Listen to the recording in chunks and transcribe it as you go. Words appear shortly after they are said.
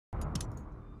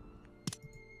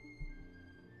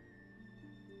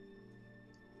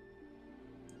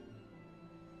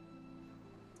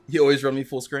You always run me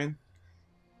full screen?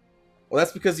 Well,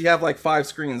 that's because you have like 5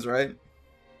 screens, right?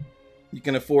 You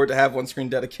can afford to have one screen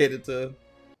dedicated to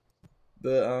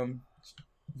the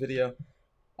video.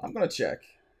 I'm gonna check.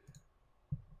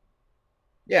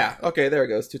 Yeah, okay, there it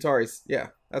goes. Tutari's. Yeah,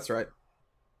 that's right.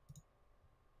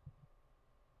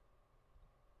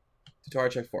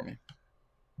 Tutari, check for me.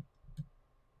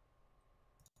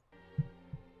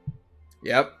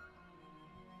 Yep.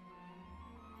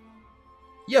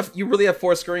 You really have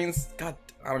 4 screens? God,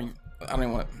 I don't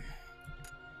even want it.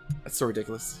 That's so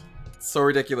ridiculous. It's so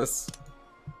ridiculous.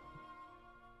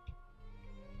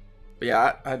 But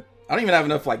yeah, I don't even have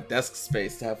enough like desk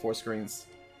space to have 4 screens.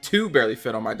 2 barely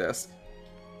fit on my desk.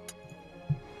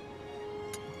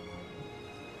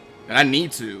 And I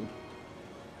need to.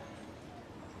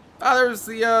 Ah, there's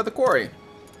the quarry.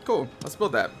 Cool, let's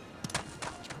build that.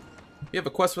 You have a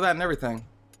quest for that and everything.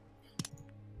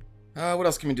 What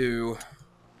else can we do?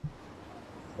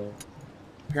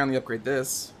 Apparently upgrade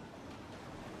this.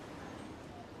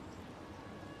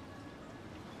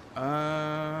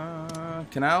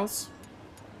 Canals?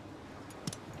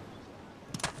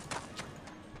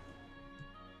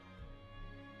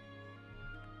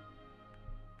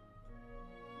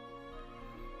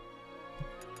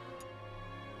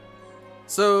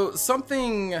 So,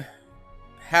 something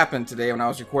happened today when I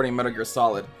was recording Metal Gear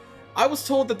Solid. I was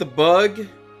told that the bug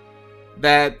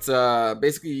that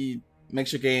basically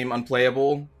makes your game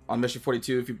unplayable on Mission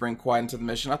 42 if you bring Quiet into the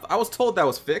mission, I was told that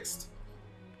was fixed.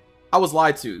 I was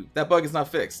lied to. That bug is not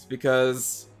fixed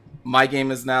because my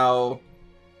game is now...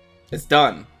 it's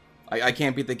done. I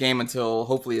can't beat the game until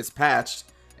hopefully it's patched,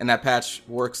 and that patch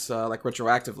works like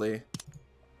retroactively.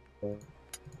 And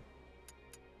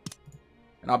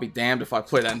I'll be damned if I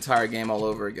play that entire game all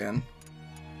over again.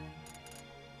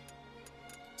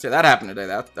 See, that happened today.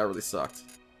 That really sucked.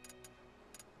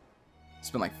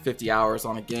 Spent like 50 hours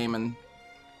on a game and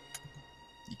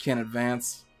you can't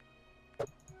advance.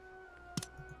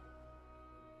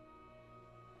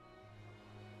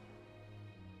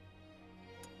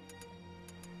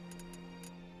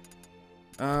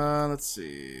 Let's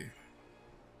see.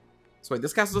 So wait,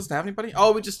 this castle doesn't have anybody?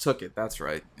 Oh, we just took it. That's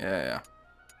right. Yeah.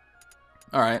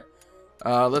 Alright.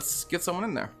 Let's get someone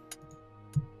in there.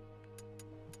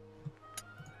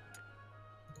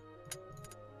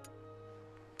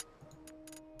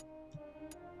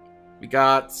 We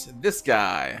got this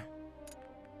guy,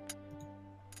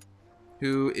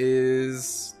 who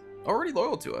is already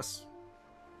loyal to us.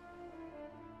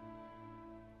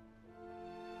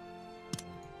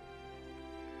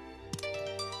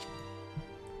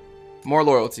 More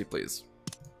loyalty, please.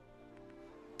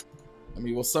 And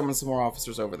we will summon some more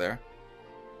officers over there.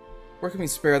 Where can we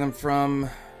spare them from?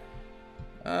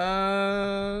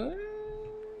 Let's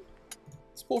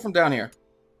pull from down here.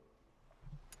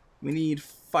 We need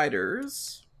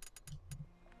fighters.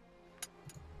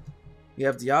 We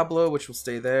have Diablo, which will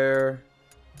stay there.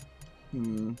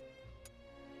 We'll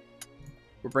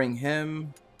bring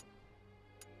him.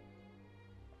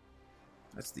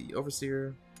 That's the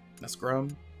Overseer. That's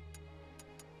Grum.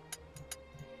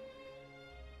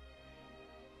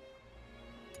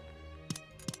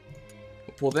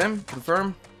 We'll pull them.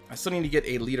 Confirm. I still need to get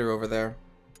a leader over there.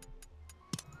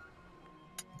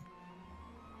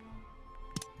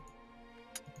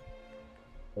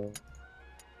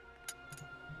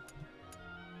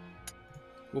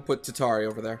 We'll put Tatari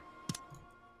over there.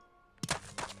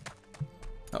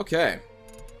 Okay.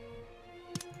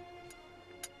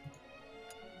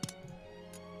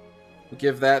 We'll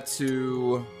give that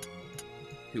to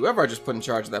whoever I just put in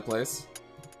charge of that place.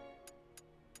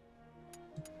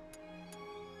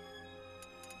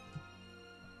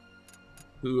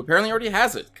 Who apparently already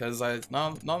has it, because it's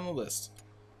not on the list.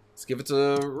 Let's give it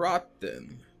to Rot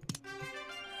then.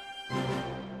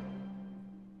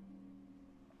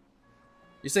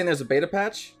 You're saying there's a beta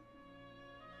patch?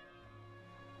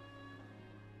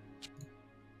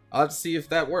 I'll have to see if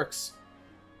that works.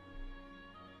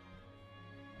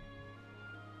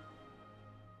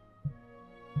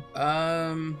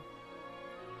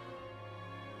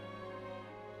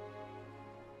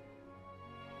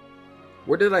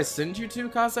 Where did I send you to,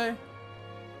 Kaze?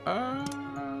 That's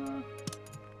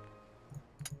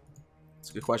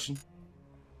a good question.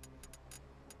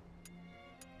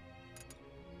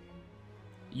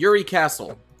 Yuri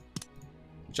Castle,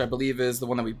 which I believe is the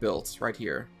one that we built right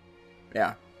here.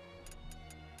 Yeah.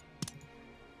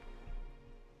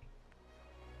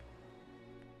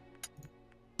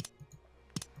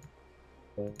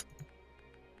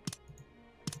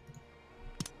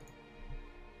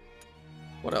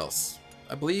 What else?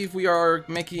 I believe we are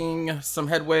making some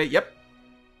headway. Yep.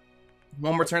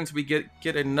 One more turn till we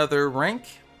get another rank.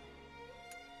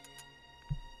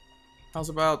 How's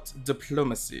about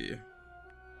diplomacy?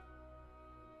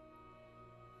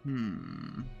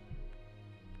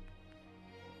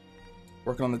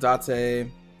 Working on the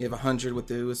date. You have 100 with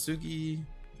the Uesugi,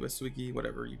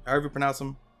 whatever. However you pronounce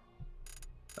them.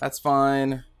 That's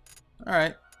fine.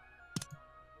 Alright.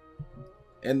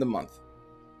 End the month.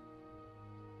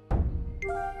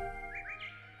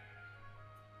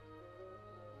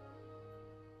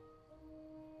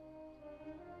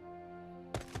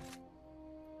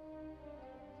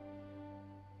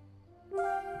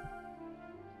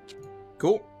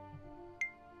 Cool.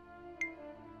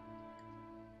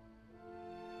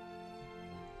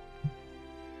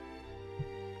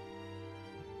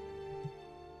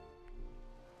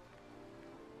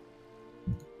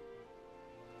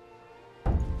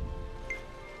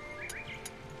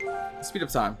 Speed up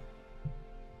time.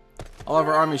 All of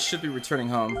our armies should be returning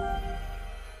home.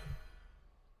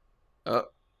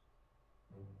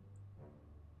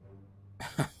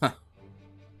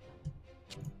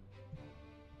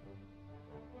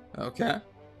 Okay.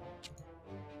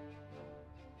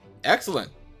 Excellent.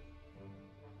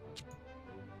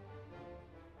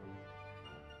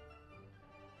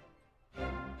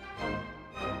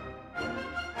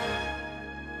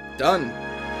 Done.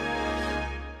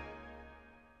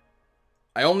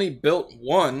 I only built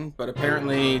one, but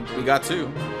apparently we got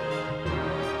two.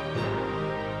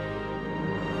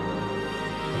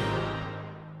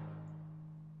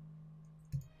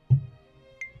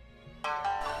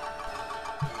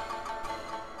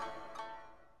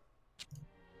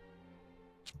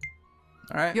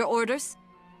 Alright. Your orders?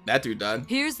 That dude died.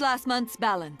 Here's last month's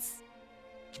balance.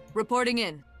 Reporting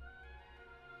in.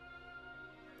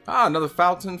 Ah, another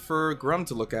fountain for Grum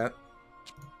to look at.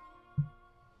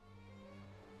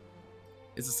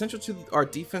 It's essential to our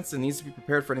defense and needs to be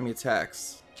prepared for enemy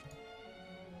attacks.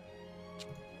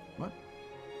 What?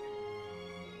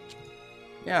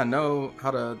 Yeah, know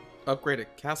how to upgrade a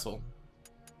castle.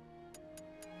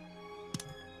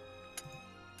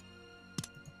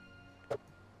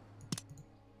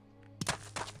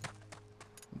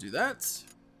 Do that.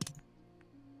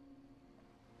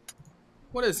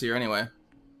 What is here anyway?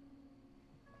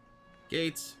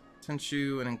 Gate,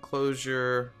 Tenchu, an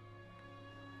enclosure.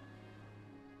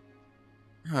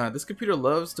 This computer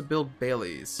loves to build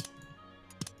Baileys.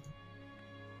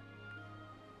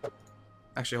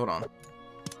 Actually, hold on.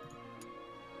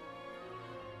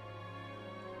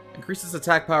 Increases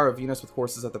attack power of units with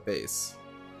horses at the base.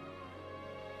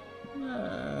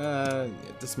 Yeah,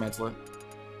 dismantle it.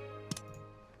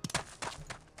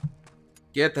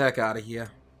 Get the heck out of here.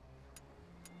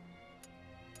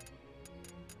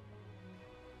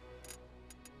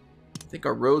 I think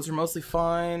our roads are mostly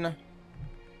fine.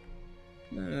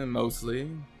 Mostly.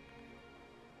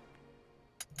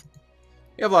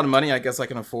 We have a lot of money. I guess I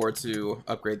can afford to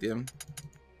upgrade them.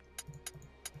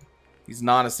 These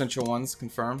non-essential ones,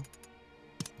 confirm.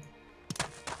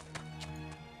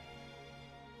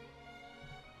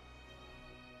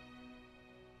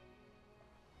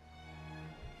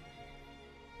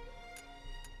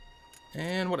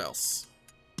 And what else?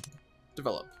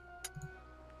 Develop.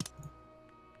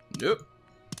 Nope.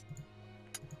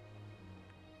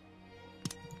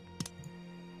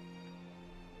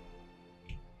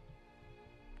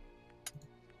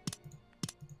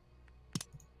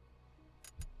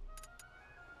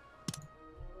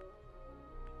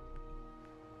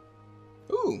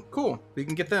 Ooh, cool. We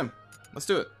can get them. Let's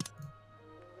do it.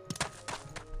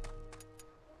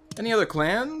 Any other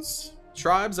clans?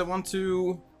 Tribes that want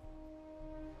to...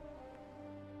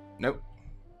 Nope.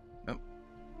 Nope.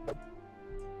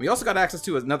 We also got access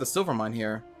to another silver mine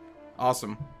here.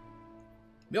 Awesome.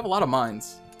 We have a lot of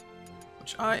mines,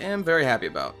 which I am very happy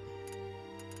about.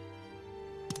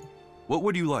 What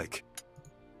would you like?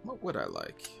 What would I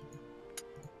like?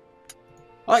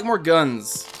 I like more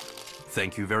guns.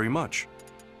 Thank you very much.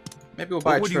 Maybe we'll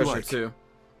buy a What would you treasure like? too.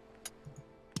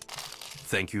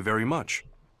 Thank you very much.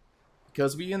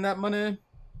 Because we in that money.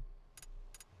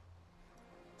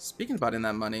 Speaking about in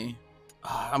that money,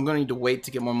 I'm going to need to wait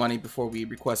to get more money before we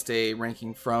request a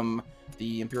ranking from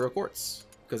the Imperial Courts.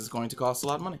 Because it's going to cost a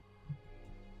lot of money.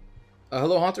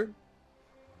 Hello, Haunter.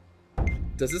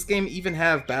 Does this game even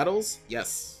have battles?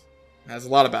 Yes. It has a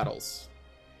lot of battles.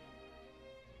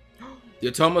 The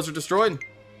Otomas are destroyed.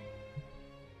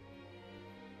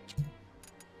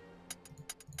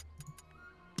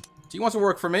 Do you want to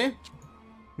work for me?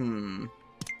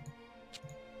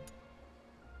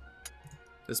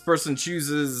 This person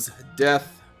chooses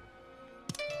death.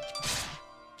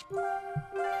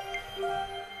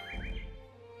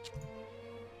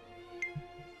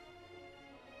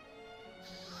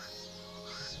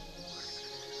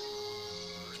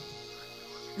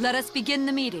 Let us begin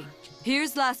the meeting.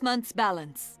 Here's last month's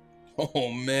balance.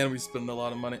 Oh man, we spent a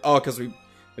lot of money. Oh, because we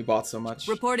bought so much.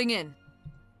 Reporting in.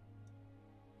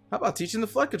 How about teaching the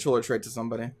flood controller trait to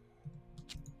somebody?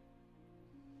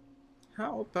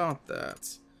 How about that?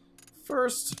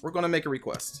 First, we're going to make a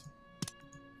request.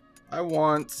 I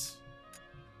want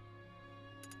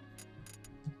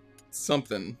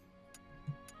something.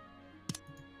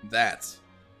 That.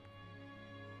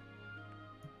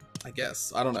 I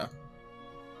guess. I don't know.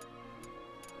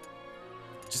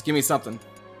 Just give me something.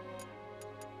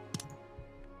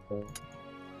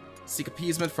 Seek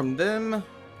appeasement from them.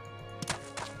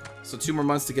 So 2 more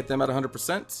months to get them at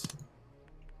 100%.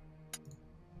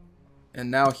 And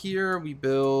now here we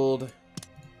build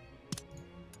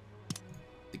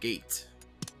the gate.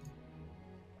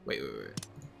 Wait.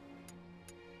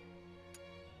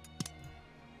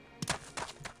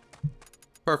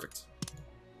 Perfect.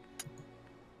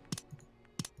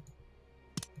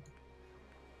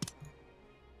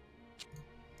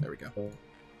 There we go.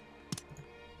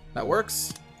 That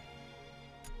works.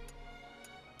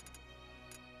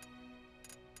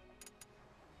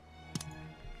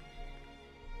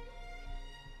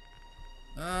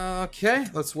 Okay,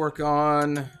 let's work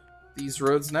on these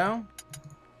roads now.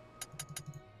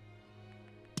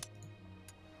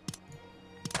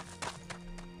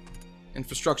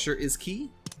 Infrastructure is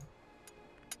key.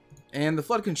 And the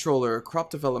flood controller, crop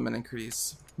development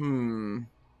increase.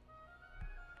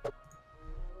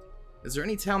 Is there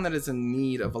any town that is in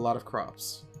need of a lot of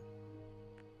crops?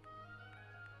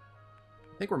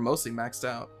 I think we're mostly maxed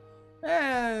out.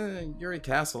 Yuri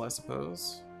Castle, I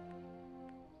suppose.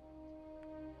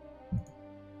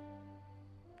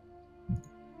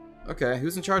 Okay,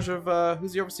 who's in charge of,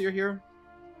 who's the overseer here?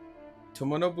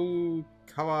 Tomonobu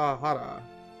Kawahara.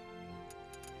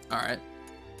 Alright.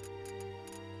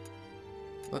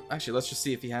 Actually, let's just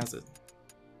see if he has it.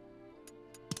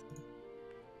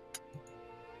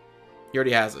 He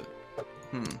already has it.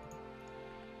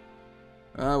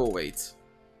 We'll wait.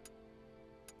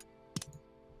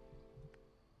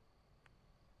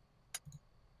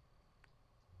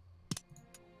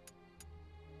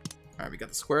 Alright, we got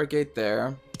the square gate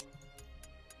there.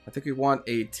 I think we want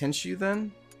a Tenshu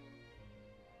then.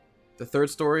 The 3rd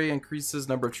story increases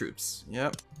number of troops.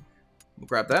 Yep. We'll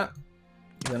grab that.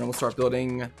 And then we'll start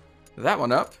building that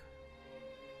one up.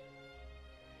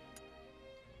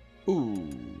 Ooh.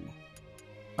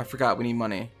 I forgot we need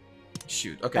money.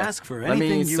 Shoot. Okay. Ask for Let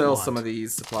anything me you sell want. some of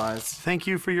these supplies. Thank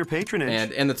you for your patronage.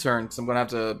 And end the turn, because I'm going to have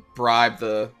to bribe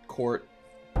the court.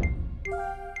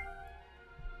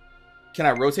 Can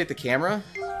I rotate the camera?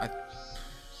 I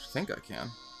think I can.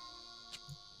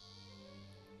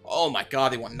 Oh my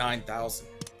god, they want 9,000.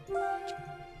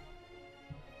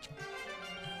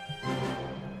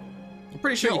 I'm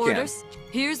pretty sure Your you orders?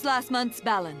 Here's last month's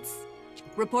balance.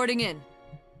 Reporting in.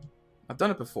 I've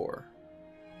done it before.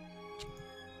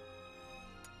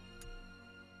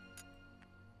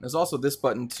 There's also this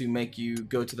button to make you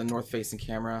go to the north-facing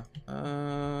camera.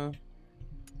 Not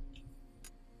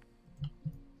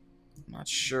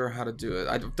sure how to do it.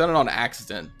 I've done it on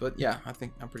accident, but yeah,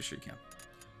 I'm pretty sure you can.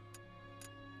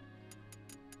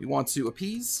 We want to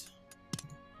appease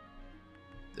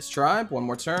this tribe. 1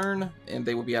 more turn, and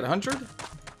they will be at 100.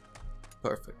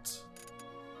 Perfect.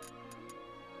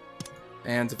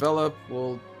 And develop,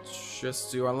 we'll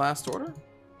just do our last order.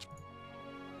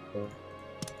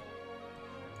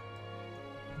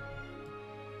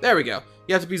 There we go.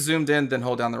 You have to be zoomed in, then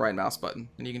hold down the right mouse button.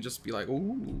 And you can just be like,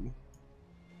 ooh.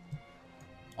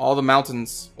 All the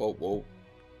mountains. Whoa, whoa.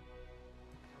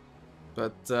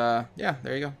 But, yeah,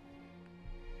 there you go.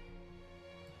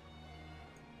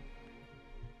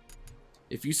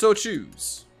 If you so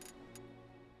choose.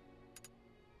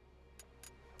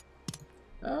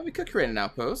 We could create an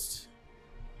outpost.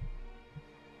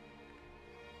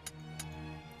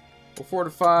 We'll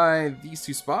fortify these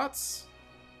 2 spots.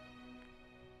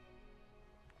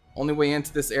 Only way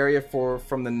into this area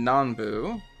from the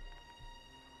Nanbu.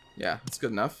 Yeah, that's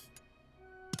good enough.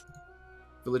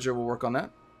 Villager will work on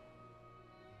that.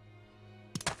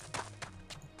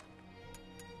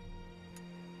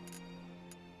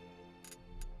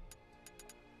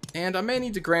 And I may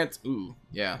need to grant... Ooh,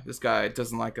 yeah, this guy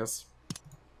doesn't like us.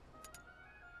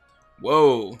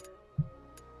 Whoa.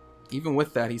 Even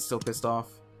with that, he's still pissed off.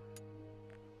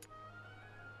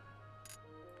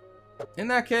 In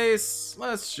that case,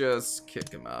 let's just kick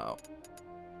him out.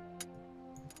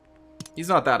 He's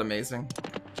not that amazing.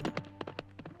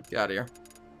 Get out of here.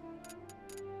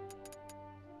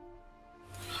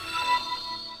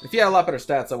 If he had a lot better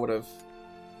stats, I would have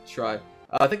tried.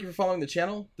 Thank you for following the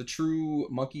channel, The True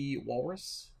Monkey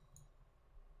Walrus.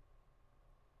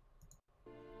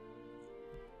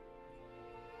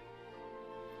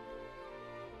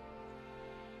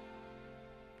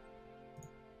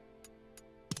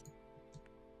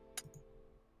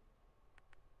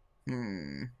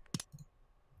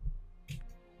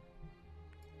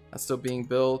 That's still being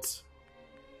built.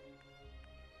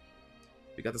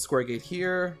 We got the square gate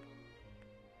here.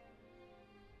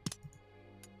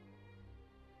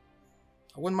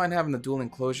 I wouldn't mind having the dual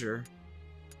enclosure,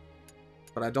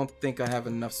 but I don't think I have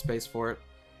enough space for it.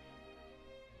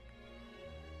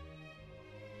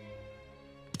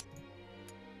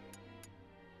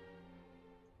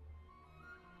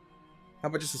 How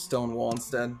about just a stone wall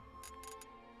instead?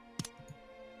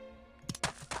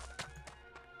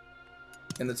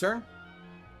 In the turn?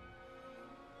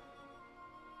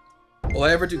 Will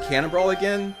I ever do Cannon Brawl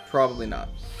again? Probably not.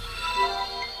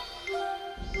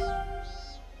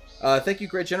 Thank you,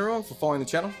 Great General, for following the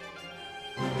channel.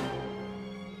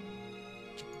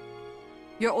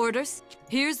 Your orders?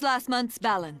 Here's last month's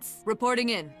balance. Reporting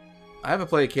in. I haven't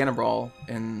played Cannon Brawl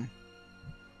in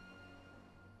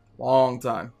a long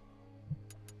time.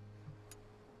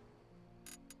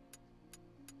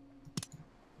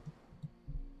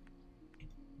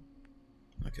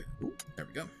 Okay, ooh, there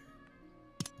we go.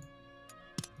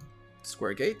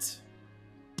 Square gate.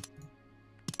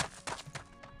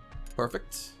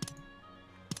 Perfect.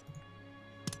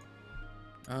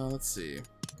 Let's see.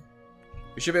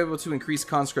 We should be able to increase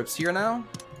conscripts here now.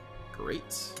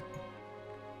 Great.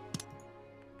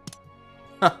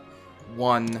 Huh.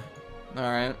 1.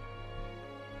 Alright.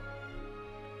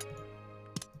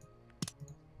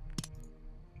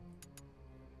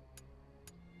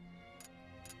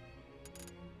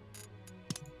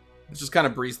 Let's just kind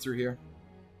of breeze through here.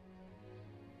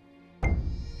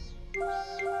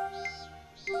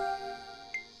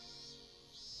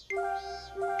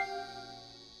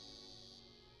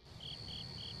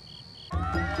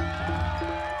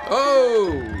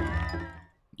 Oh!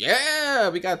 Yeah,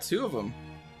 we got 2 of them.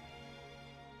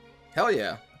 Hell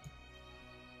yeah.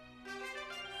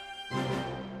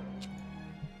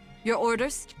 Your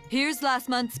orders? Here's last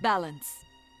month's balance.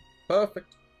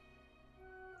 Perfect.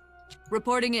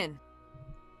 Reporting in.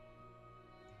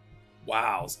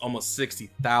 Wow, it's almost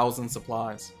 60,000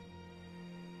 supplies.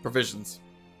 Provisions.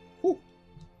 Whew.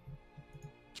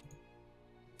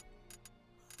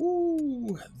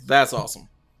 Ooh, that's awesome.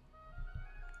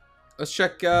 Let's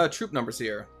check troop numbers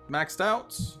here. Maxed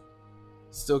out.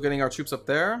 Still getting our troops up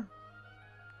there.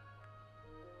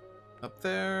 Up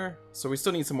there. So we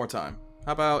still need some more time.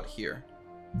 How about here?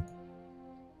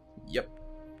 Yep.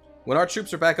 When our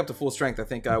troops are back up to full strength, I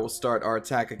think I will start our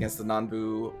attack against the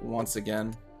Nanbu once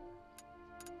again.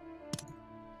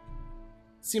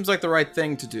 Seems like the right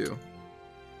thing to do.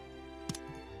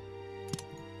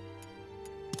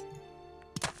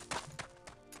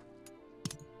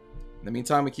 In the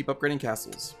meantime, we keep upgrading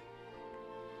castles.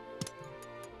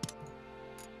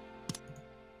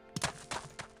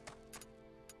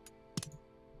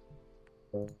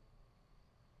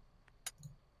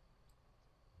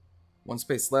 One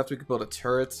space left, we could build a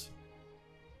turret.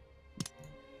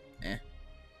 Eh.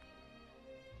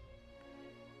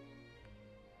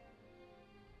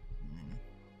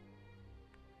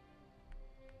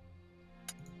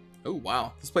 Oh,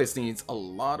 wow. This place needs a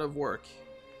lot of work.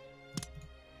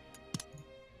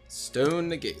 Stone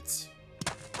negates.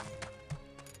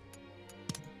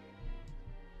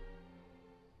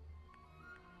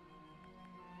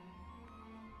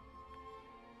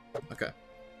 Okay.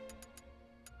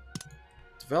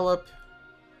 Develop.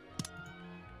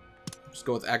 Just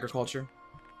go with agriculture.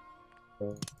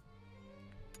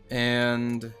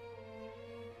 And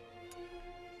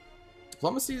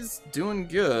diplomacy is doing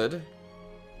good.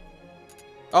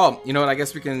 Oh, you know what? I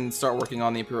guess we can start working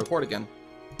on the Imperial Court again.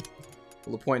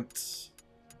 We'll appoint...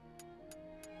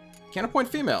 Can't appoint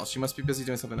female. She must be busy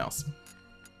doing something else.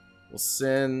 We'll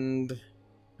send...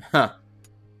 Huh.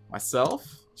 Myself?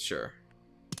 Sure.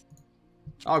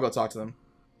 I'll go talk to them.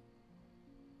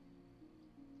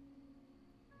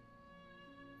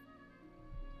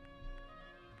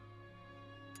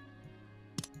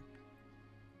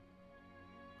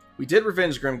 We did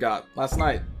revenge Grimgott last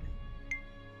night.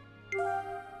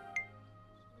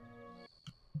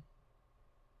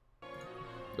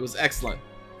 It was excellent.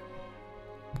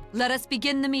 Let us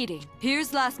begin the meeting.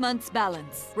 Here's last month's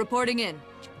balance. Reporting in.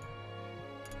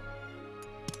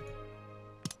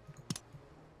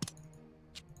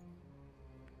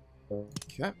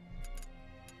 Okay.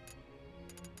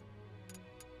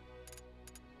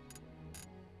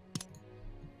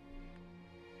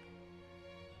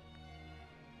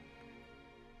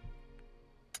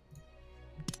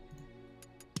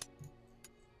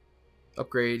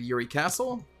 Upgrade Yuri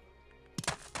Castle.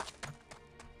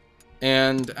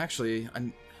 And actually,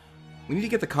 we need to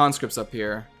get the conscripts up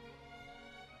here.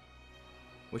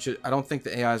 Which I don't think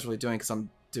the AI is really doing because I'm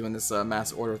doing this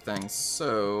mass order thing.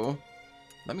 So,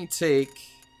 let me take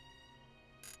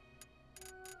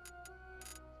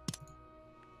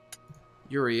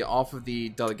Yuri off of the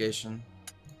delegation.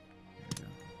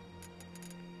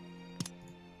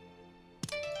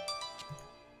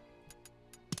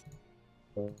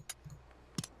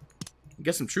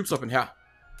 Get some troops up in here.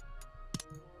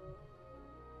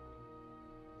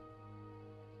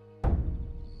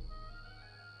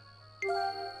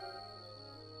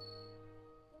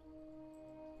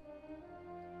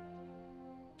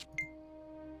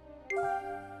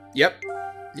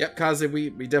 Yep, Kaze, we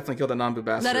definitely killed a Nambu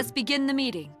bastard. Let us begin the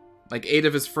meeting. Like 8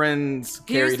 of his friends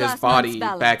Here's carried his last body month's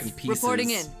balance. back in pieces. Reporting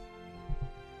in.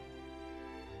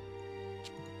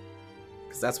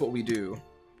 Because that's what we do.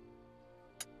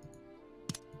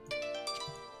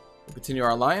 We'll continue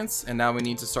our alliance, and now we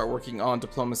need to start working on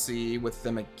diplomacy with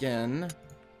them again.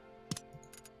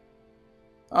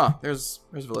 Ah, there's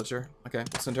a villager. Okay,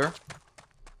 we'll send her.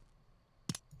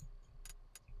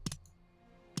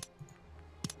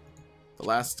 The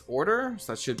last order,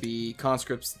 so that should be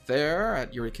conscripts there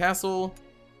at Yuri Castle.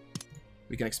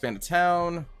 We can expand a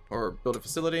town or build a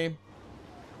facility.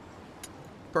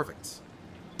 Perfect.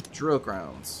 Drill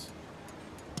grounds.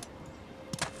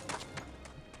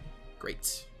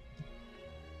 Great.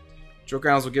 Drill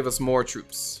grounds will give us more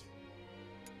troops.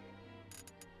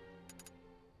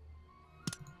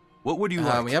 What would you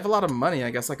like? We have a lot of money. I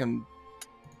guess I can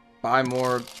buy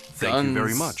more guns. Thank you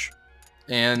very much.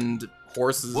 And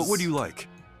horses. What would you like?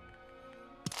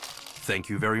 Thank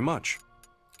you very much.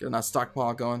 Getting that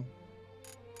stockpile going.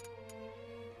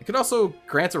 It could also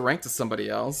grant a rank to somebody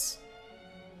else.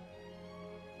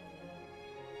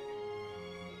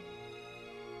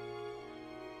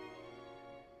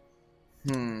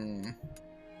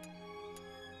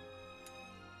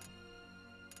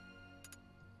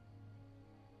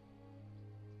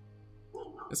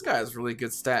 This guy has really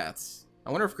good stats.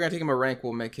 I wonder if granting him a rank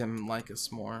will make him like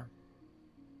us more.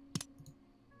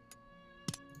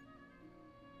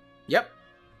 Yep.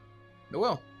 It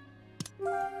will.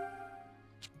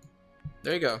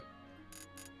 There you go.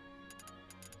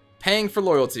 Paying for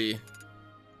loyalty.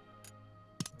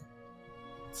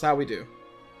 That's how we do.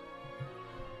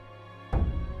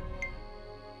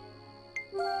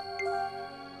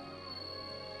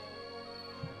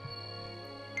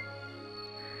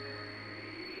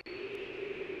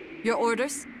 Your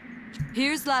orders?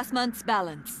 Here's last month's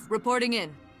balance. Reporting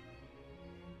in.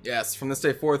 Yes, from this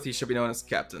day forth, he should be known as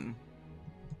Captain.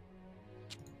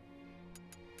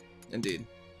 Indeed.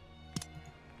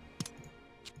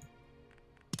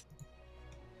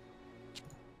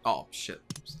 Oh, shit.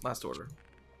 Last order.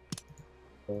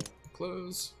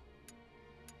 Close.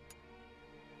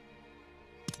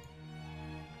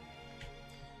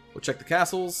 We'll check the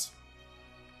castles.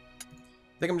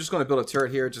 I think I'm just going to build a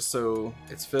turret here just so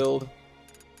it's filled.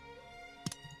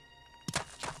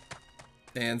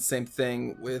 And same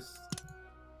thing with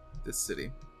this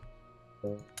city.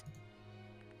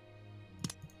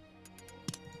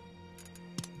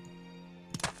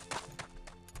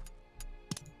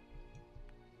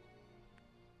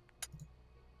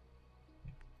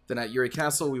 Then at Yuri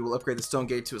Castle, we will upgrade the stone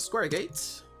gate to a square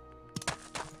gate.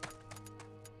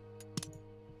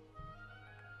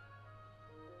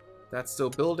 That's still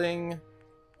building.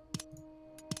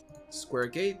 Square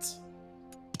gate.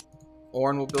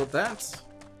 Orn will build that.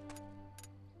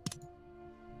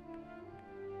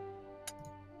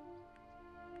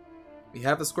 We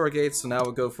have the square gate, so now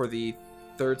we'll go for the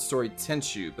 3rd story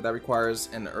Tenshu, but that requires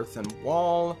an earthen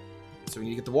wall. So we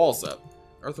need to get the walls up.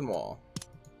 Earthen wall.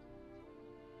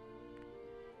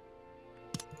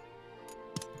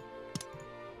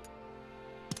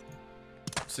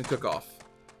 Some cook off.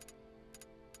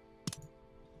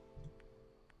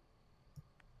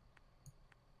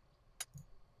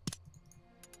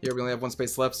 Here we only have 1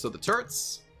 space left, so the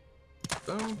turrets.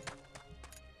 Boom.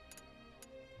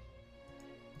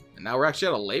 And now we're actually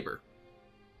out of labor.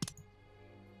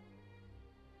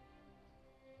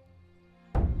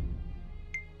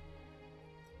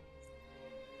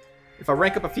 If I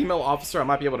rank up a female officer, I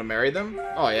might be able to marry them.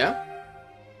 Oh, yeah?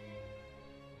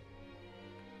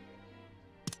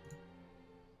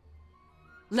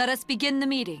 Let us begin the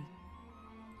meeting.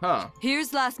 Huh.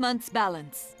 Here's last month's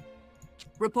balance.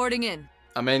 Reporting in.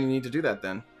 I may need to do that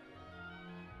then.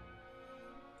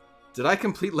 Did I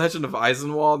complete Legend of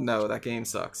Eisenwald? No, that game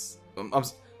sucks.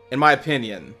 In my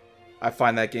opinion, I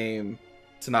find that game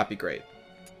to not be great.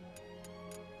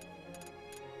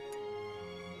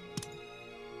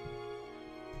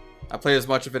 I played as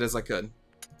much of it as I could.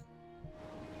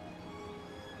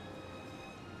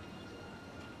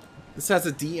 This has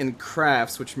a D in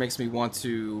crafts, which makes me want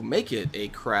to make it a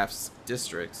crafts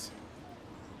district.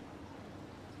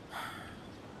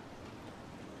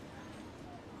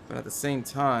 But at the same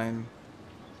time,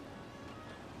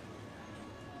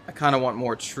 I kind of want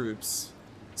more troops.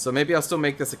 So maybe I'll still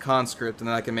make this a conscript, and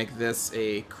then I can make this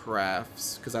a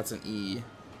crafts, because that's an E.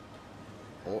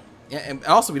 Oh, yeah, and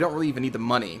also we don't really even need the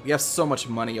money. We have so much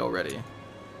money already.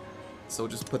 So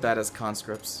we'll just put that as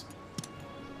conscripts.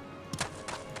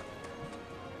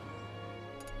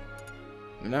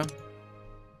 You know?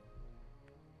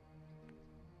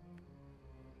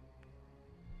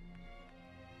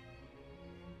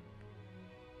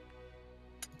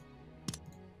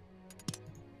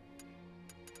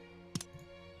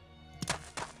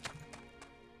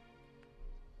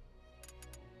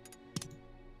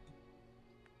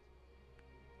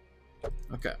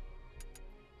 Okay.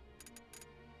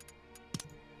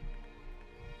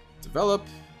 Develop.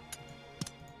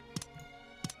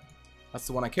 That's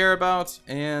the one I care about.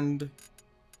 And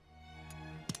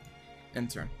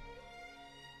intern.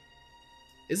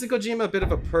 Isn't Kojima a bit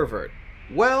of a pervert?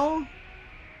 Well,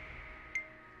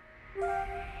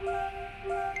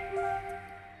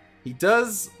 he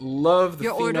does love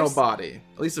the female body.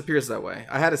 At least it appears that way.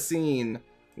 I had a scene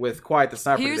with Quiet the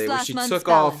Sniper today where she took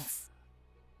off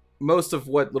most of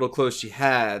what little clothes she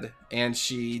had, and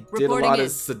she did a lot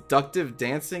of seductive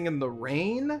dancing in the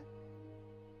rain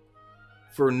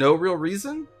for no real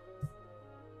reason.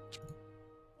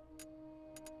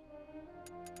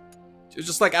 It was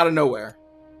just like out of nowhere.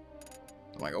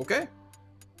 I'm like, okay.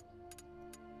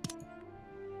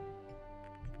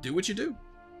 Do what you do.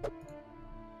 But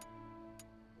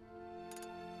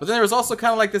then there was also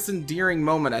kind of like this endearing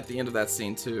moment at the end of that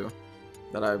scene too,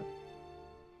 that I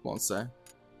won't say.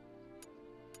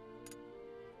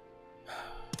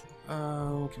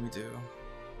 What can we do?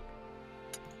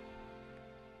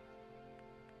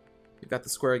 We've got the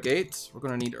square gate. We're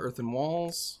going to need earthen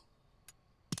walls.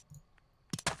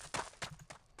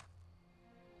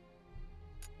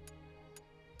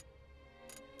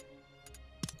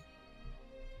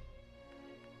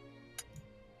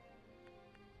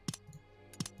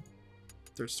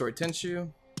 Third story tenshu.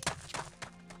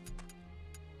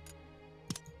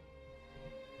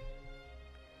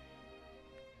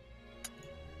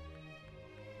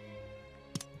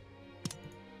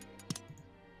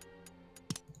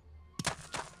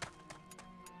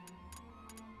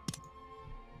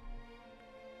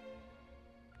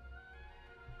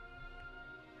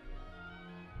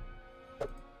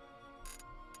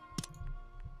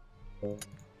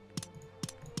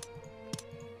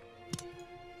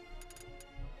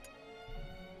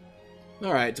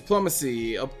 Alright,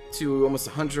 diplomacy up to almost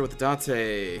 100 with the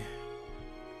Date.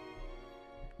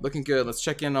 Looking good. Let's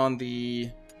check in on the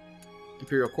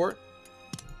Imperial Court.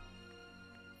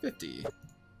 50.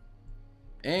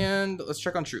 And let's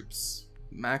check on troops.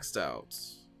 Maxed out.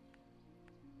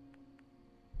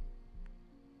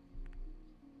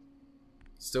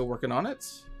 Still working on it.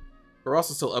 We're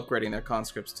also still upgrading their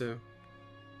conscripts too.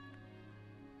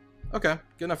 Okay,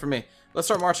 good enough for me. Let's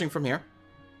start marching from here.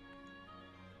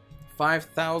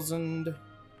 5,000.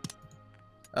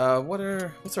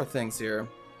 What's our things here?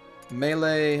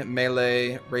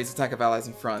 Melee, raise attack of allies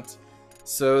in front.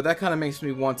 So that kind of makes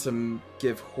me want to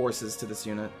give horses to this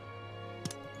unit,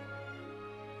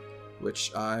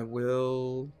 which I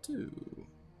will do.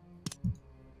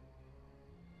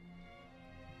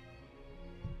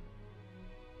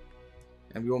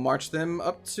 And we will march them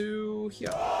up to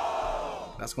here.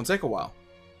 That's going to take a while.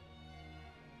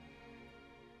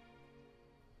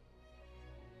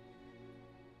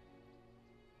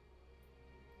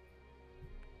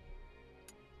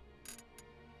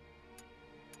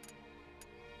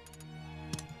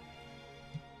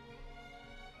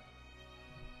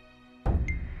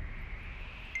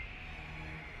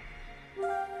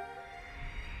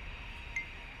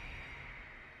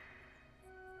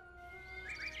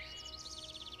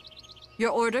 Your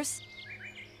orders?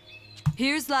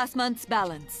 Here's last month's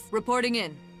balance. Reporting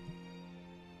in.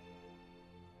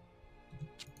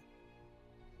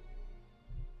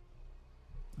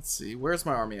 Let's see, where's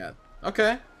my army at?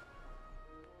 Okay.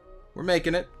 We're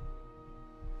making it.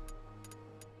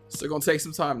 Still gonna take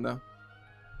some time though.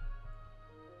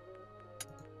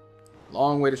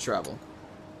 Long way to travel.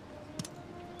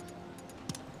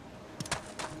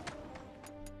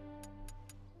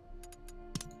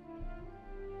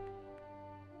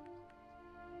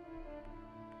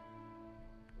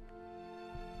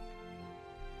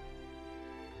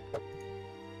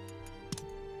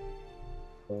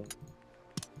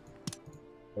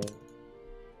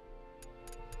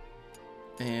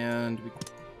 And we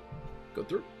go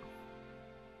through.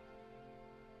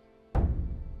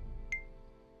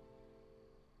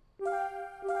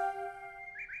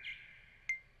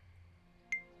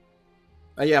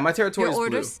 Yeah, my territory is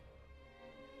blue.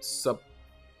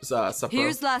 Supro.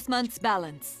 Here's last month's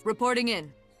balance. Reporting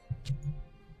in.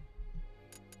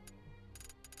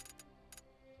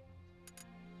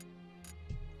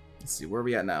 Let's see, where are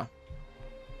we at now?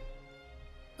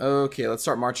 Okay, let's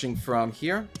start marching from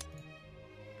here.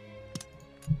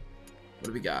 What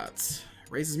do we got?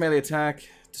 Raises melee attack,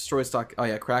 destroys stock. Oh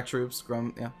yeah, crack troops,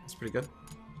 scrum. Yeah, that's pretty good.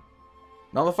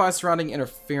 Nullifies surrounding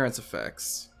interference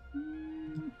effects.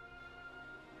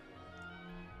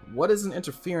 What is an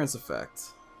interference effect?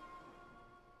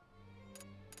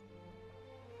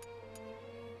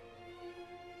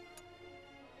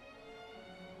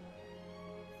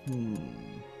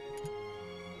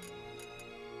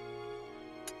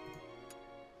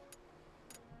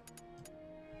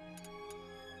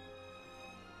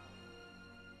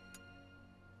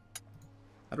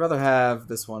 I'd rather have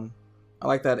this one. I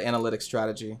like that analytic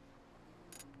strategy.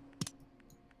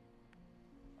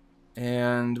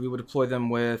 And we would deploy them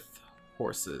with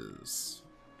horses.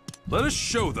 Let us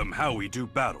show them how we do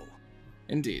battle.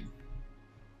 Indeed.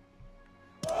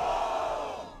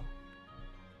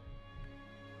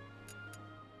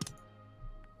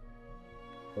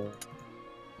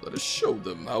 Let us show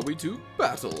them how we do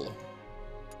battle.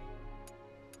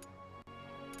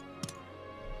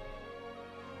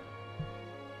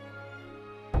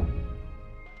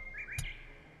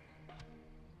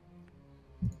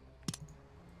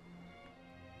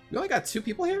 We only got 2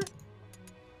 people here?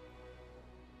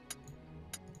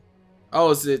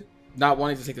 Oh, is it not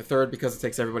wanting to take the third because it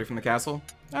takes everybody from the castle?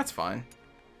 That's fine.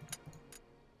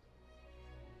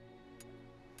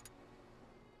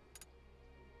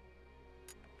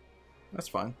 That's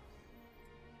fine.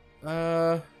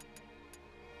 I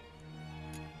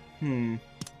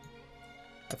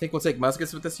think we'll take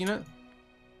muskets with this unit.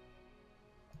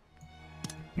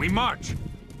 We march!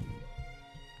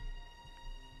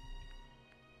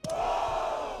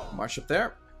 March up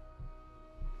there.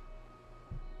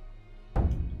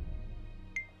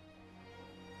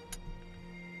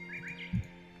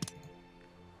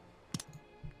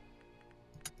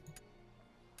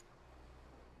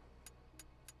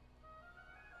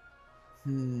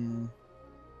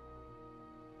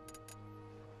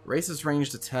 Races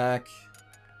ranged attack.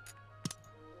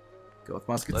 Go with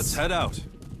muskets. Let's head out.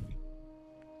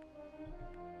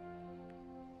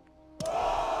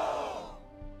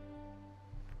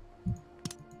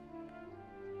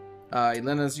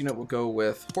 Elena's unit will go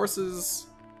with horses.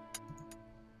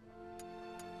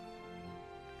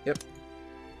 Yep.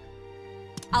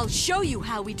 I'll show you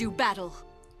how we do battle.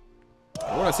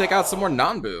 I want to take out some more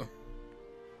Nanbu.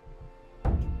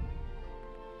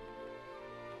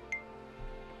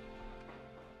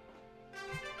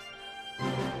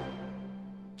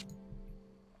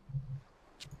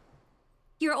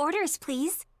 Your orders,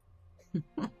 please.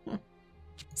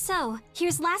 So,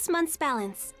 here's last month's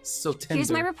balance. So tender.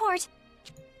 Here's my report.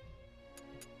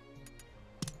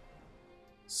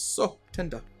 So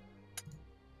tender.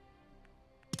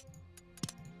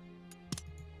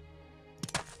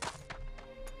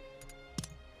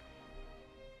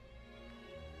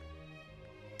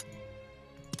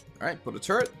 Alright, put a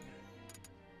turret.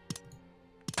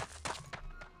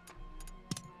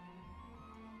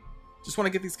 Just want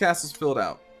to get these castles filled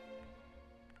out.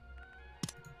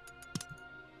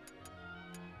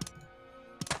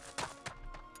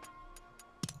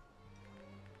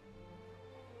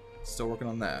 Still working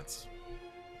on that.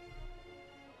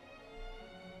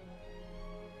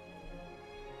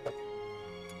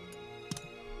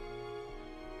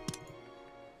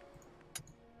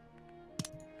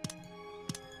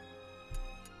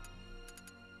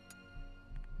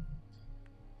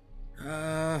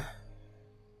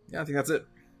 Yeah, I think that's it.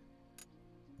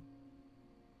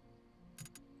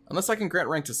 Unless I can grant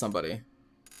rank to somebody.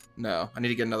 No, I need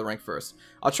to get another rank first.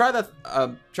 I'll try that.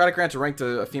 Try to grant a rank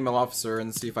to a female officer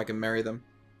and see if I can marry them.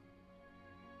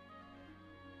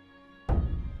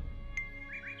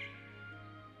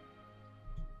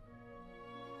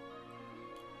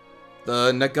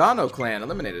 The Nagano clan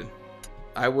eliminated.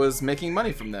 I was making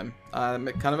money from them.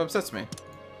 It kind of upsets me.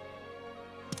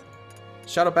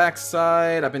 Shadow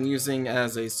Backside, I've been using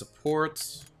as a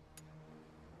support.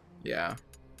 Yeah.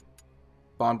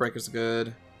 Bond Breaker's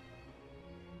good.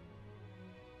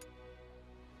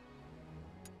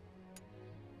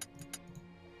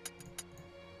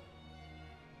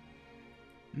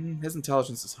 His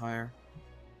intelligence is higher.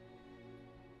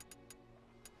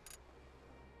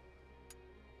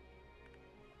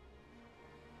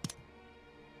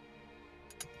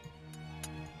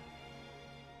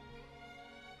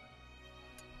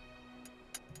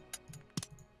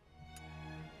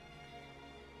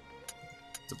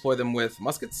 Deploy them with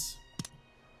muskets.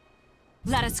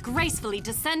 Let us gracefully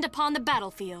descend upon the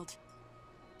battlefield.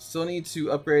 Still need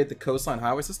to upgrade the coastline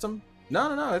highway system?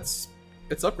 No, it's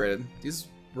upgraded. These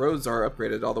roads are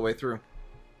upgraded all the way through.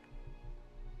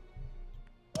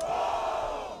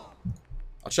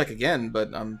 I'll check again,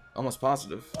 but I'm almost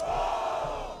positive.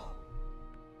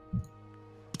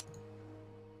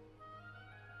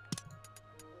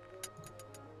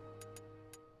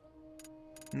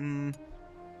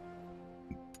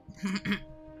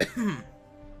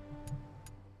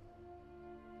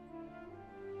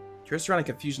 Curious surrounding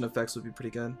confusion effects would be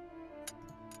pretty good.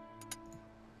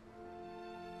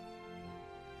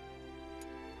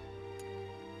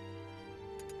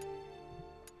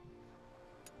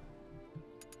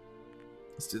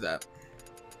 Let's do that.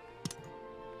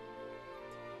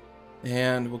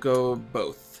 And we'll go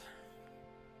both.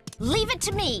 Leave it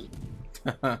to me.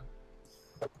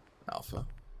 Alpha.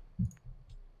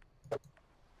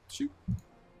 Shoot.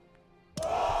 Get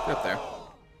up there.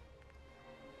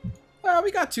 Well,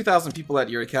 we got 2,000 people at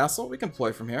Yuri Castle. We can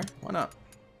deploy from here. Why not?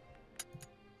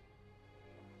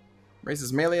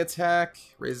 Raises melee attack.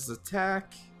 Raises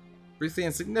attack. Briefly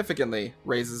and significantly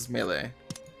raises melee.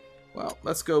 Well,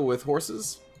 let's go with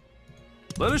horses.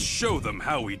 Let us show them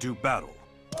how we do battle.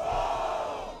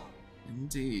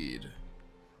 Indeed.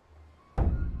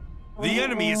 The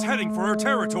enemy is heading for our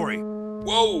territory.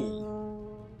 Whoa!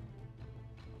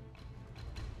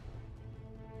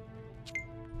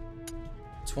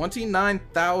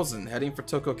 $29,000 heading for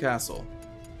Toko Castle.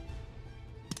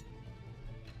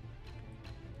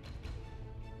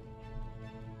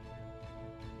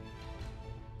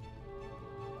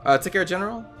 Take care,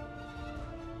 General.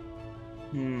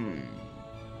 I'm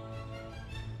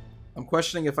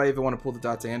questioning if I even want to pull the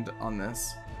Date in on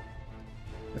this.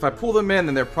 If I pull them in,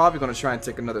 then they're probably going to try and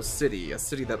take another city. A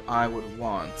city that I would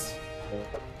want.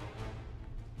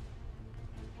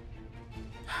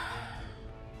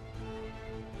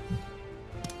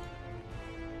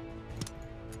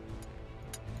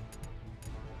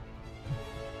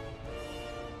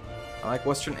 I like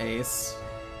Western Ace.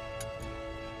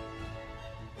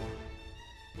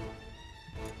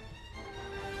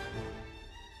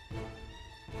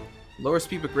 Lower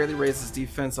speed but greatly raises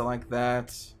defense. I like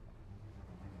that.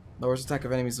 Lowers attack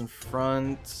of enemies in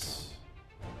front.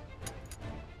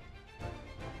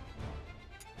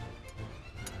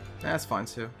 That's fine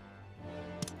too.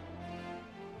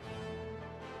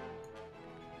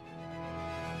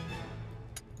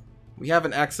 We have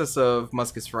an excess of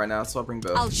muskets for right now, so I'll bring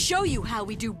both. I'll show you how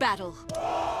we do battle.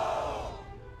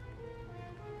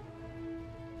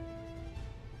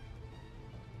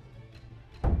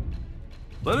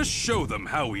 Let us show them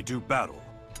how we do battle.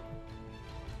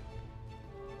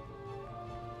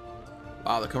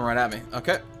 Wow, they're coming right at me.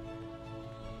 Okay.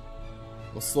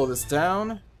 We'll slow this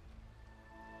down.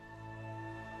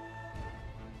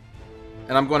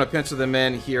 And I'm going to pinch them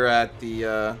in here at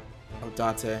the,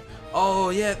 Odate. Oh,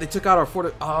 yeah, they took out our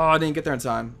fort. Oh, I didn't get there in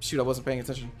time. Shoot, I wasn't paying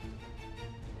attention.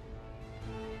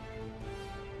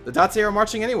 The Date are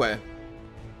marching anyway.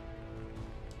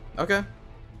 Okay.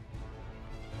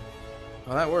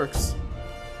 Well, that works.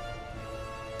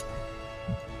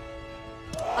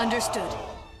 Understood.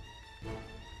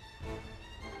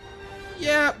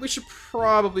 Yeah, we should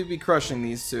probably be crushing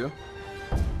these two.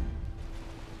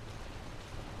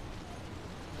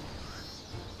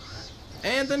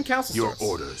 And then council Your starts.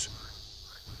 orders.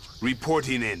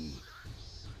 Reporting in.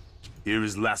 Here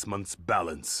is last month's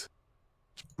balance.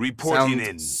 Reporting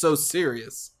in. Sounds so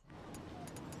serious.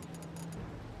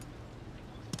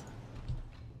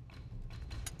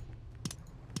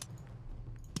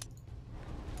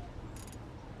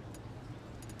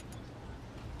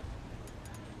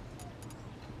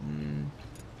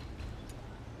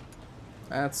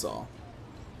 That's all.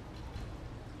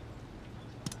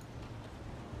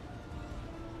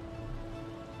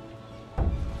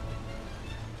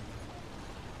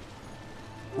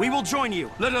 We will join you.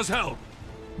 Let us help.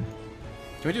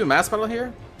 Can we do a mass battle here?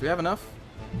 Do we have enough?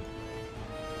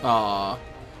 Aw.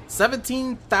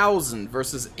 17,000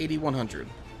 versus 8,100.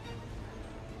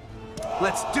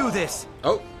 Let's do this.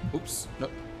 Oh, oops.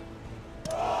 Nope.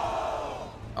 I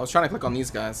was trying to click on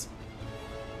these guys.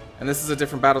 And this is a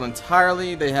different battle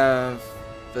entirely. They have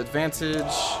the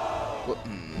advantage. We'll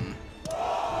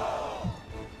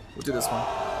do this one.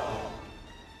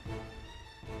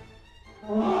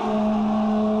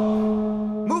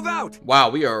 Move out.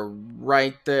 Wow, we are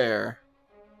right there.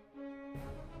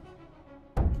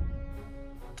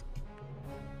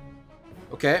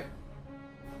 Okay.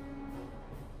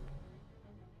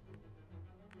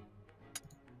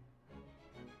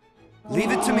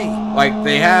 Leave it to me. Like,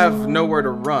 they have nowhere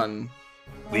to run.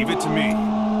 Leave it to me.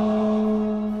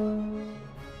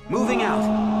 Moving out.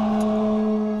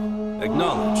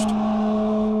 Acknowledged.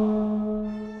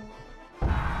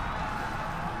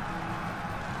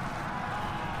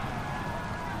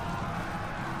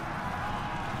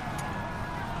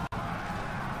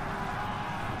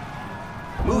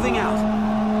 Moving out.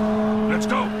 Let's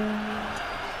go.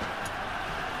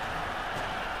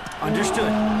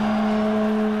 Understood.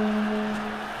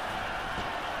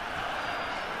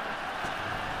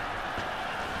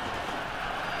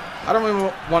 I don't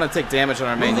even want to take damage on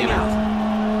our main Moving unit. out.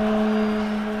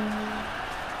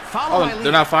 Follow my Oh, lead.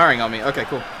 they're not firing on me. Okay,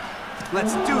 cool.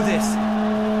 Let's do this.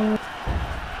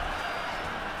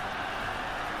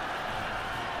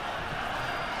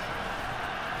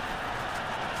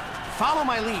 Follow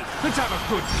my lead. Let's have a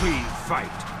good, clean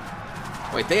fight.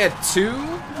 Wait, they had 2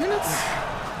 units?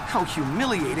 How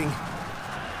humiliating.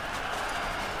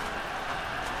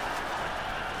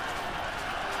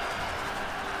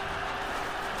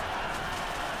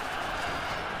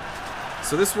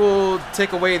 So this will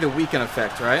take away the weaken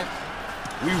effect, right?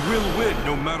 We will win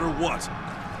no matter what.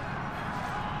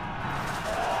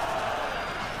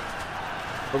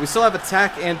 But we still have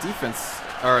attack and defense,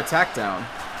 or attack down.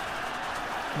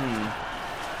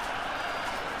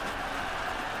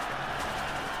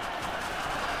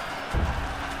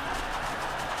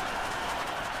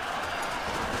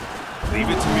 Leave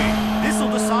it to me.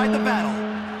 This'll decide the battle.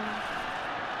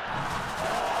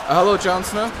 Hello, Jon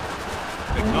Snow.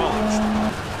 Acknowledged.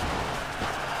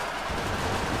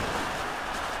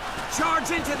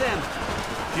 Charge into them.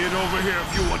 Get over here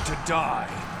if you want to die.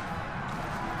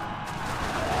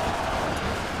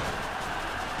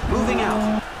 Moving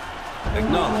out.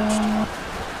 Acknowledged.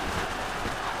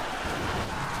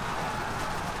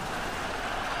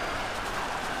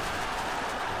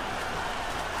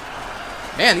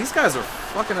 Man, these guys are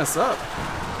fucking us up.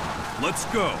 Let's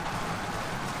go.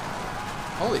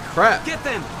 Holy crap. Get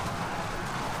them.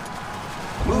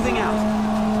 Moving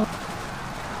out.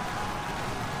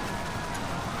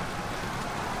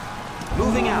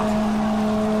 Moving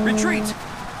out. Retreat.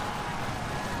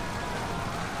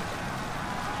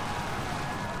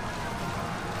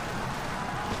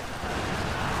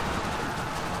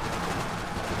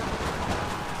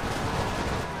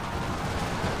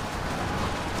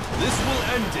 This will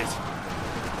end it.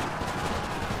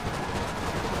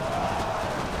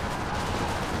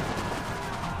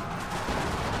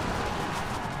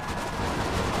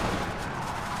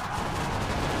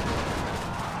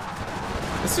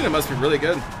 This unit must be really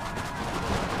good.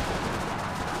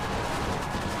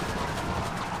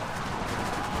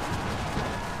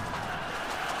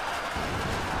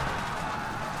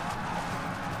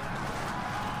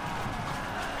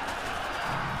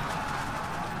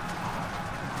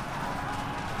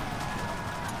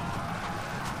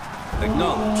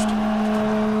 Acknowledged.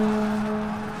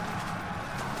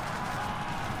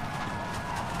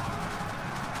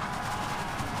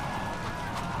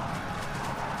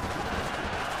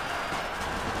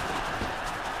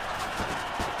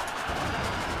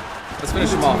 Let's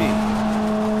finish them off.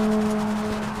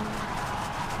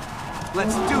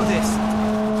 Let's do this.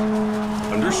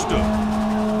 Understood.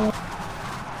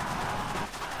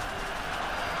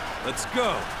 Let's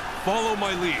go. Follow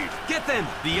my lead. Get them.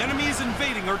 The enemy is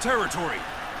invading our territory.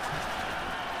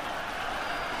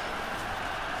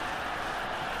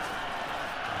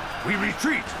 We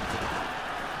retreat.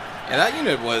 Yeah, that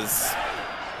unit was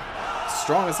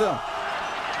strong as hell.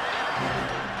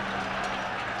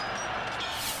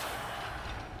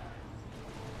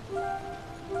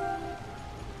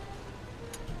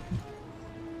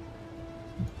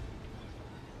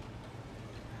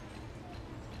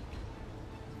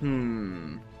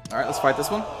 Alright, let's fight this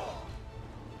one.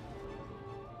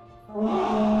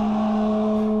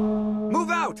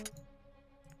 Move out.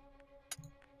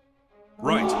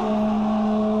 Right.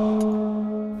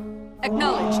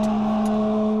 Acknowledged.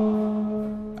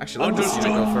 Actually, let this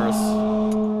unit go first.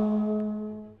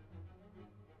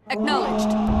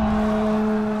 Acknowledged.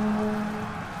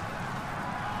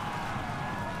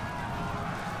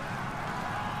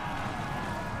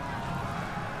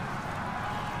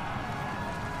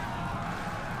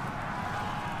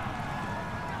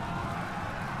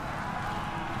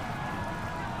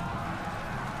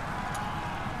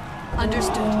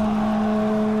 Understood.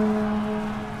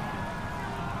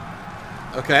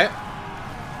 Okay.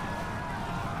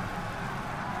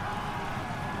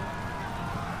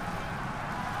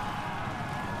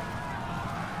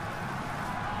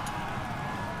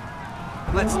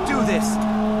 Let's do this.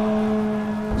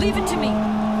 Leave it to me.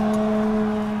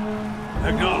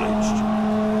 Acknowledged.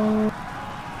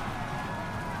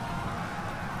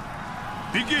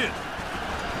 Begin.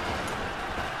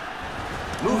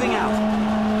 Moving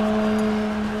out.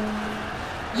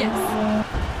 Yes.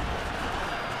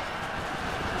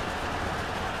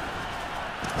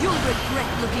 You'll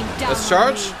regret looking down Let's on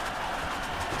charge. me.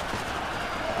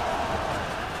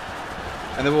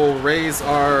 And then we'll raise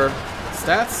our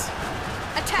stats.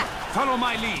 Attack. Follow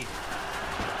my lead.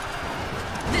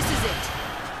 This is it.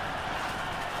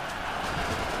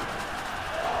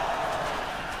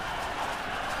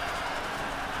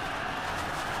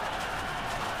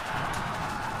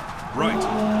 Right.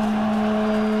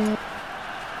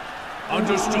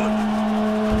 Understood.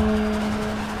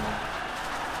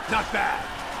 Not bad.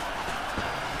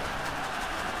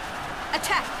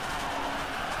 Attack.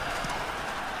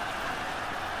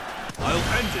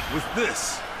 I'll end it with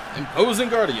this. Imposing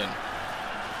Guardian.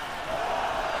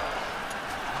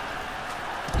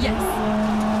 Yes.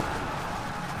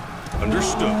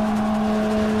 Understood.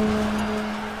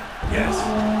 Yes.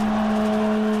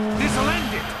 This'll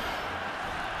end it.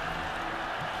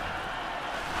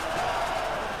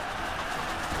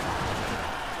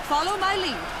 Follow my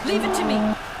lead. Leave it to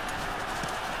me.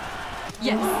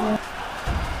 Yes.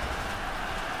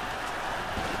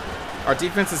 Our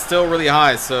defense is still really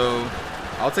high, so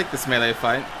I'll take this melee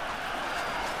fight.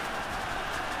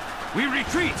 We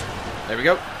retreat. There we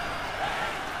go.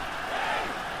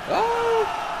 Oh.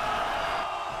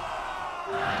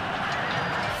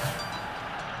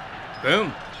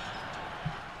 Boom.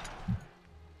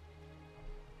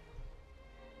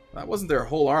 That wasn't their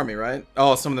whole army, right?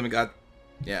 Oh, some of them got...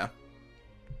 Yeah.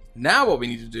 Now what we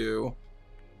need to do...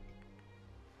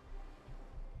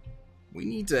 We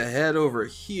need to head over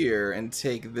here and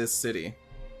take this city.